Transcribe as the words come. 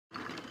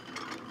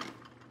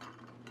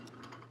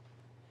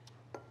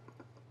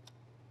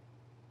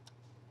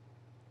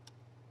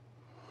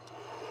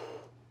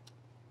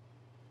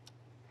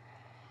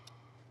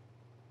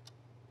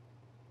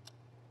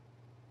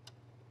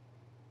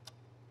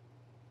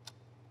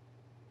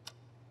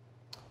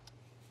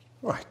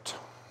Right.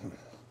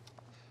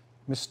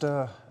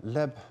 Mr.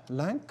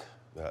 LeBlanc?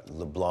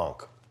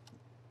 LeBlanc.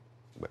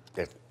 But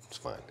it's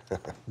fine.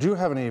 Do you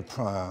have any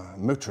prior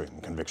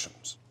motoring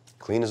convictions?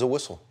 Clean as a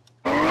whistle.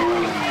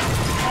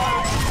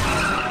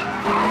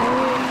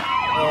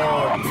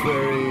 Oh,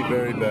 very,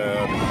 very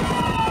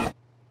bad.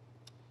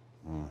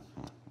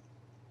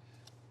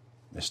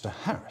 Mr.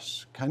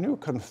 Harris, can you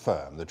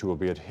confirm that you will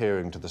be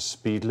adhering to the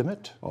speed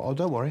limit? Oh,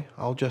 don't worry.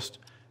 I'll just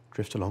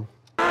drift along.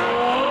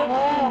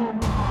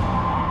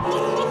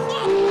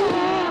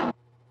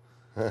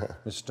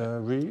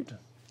 Mr. Reid?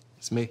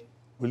 It's me.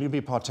 Will you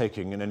be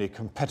partaking in any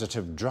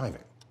competitive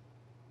driving?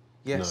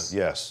 Yes. No,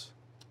 yes.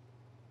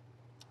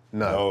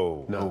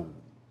 No. No.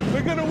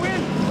 We're gonna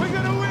win! We're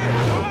gonna win!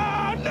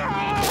 Oh,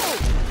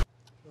 no!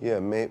 Yeah,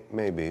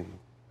 maybe.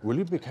 Will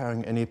you be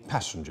carrying any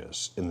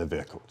passengers in the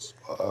vehicles?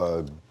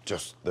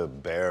 Just the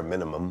bare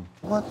minimum.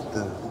 What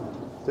the?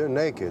 They're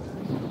naked.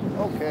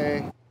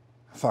 Okay.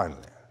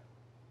 Finally,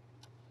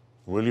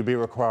 will you be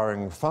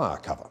requiring fire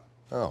cover?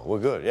 Oh, we're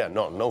good. Yeah,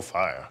 no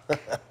fire.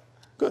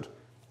 Good.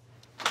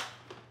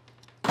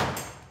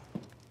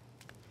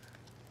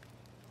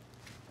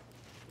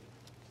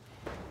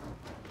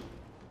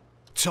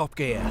 Top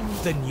Gear,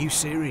 the new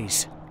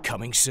series,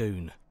 coming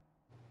soon.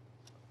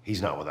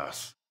 He's not with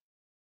us.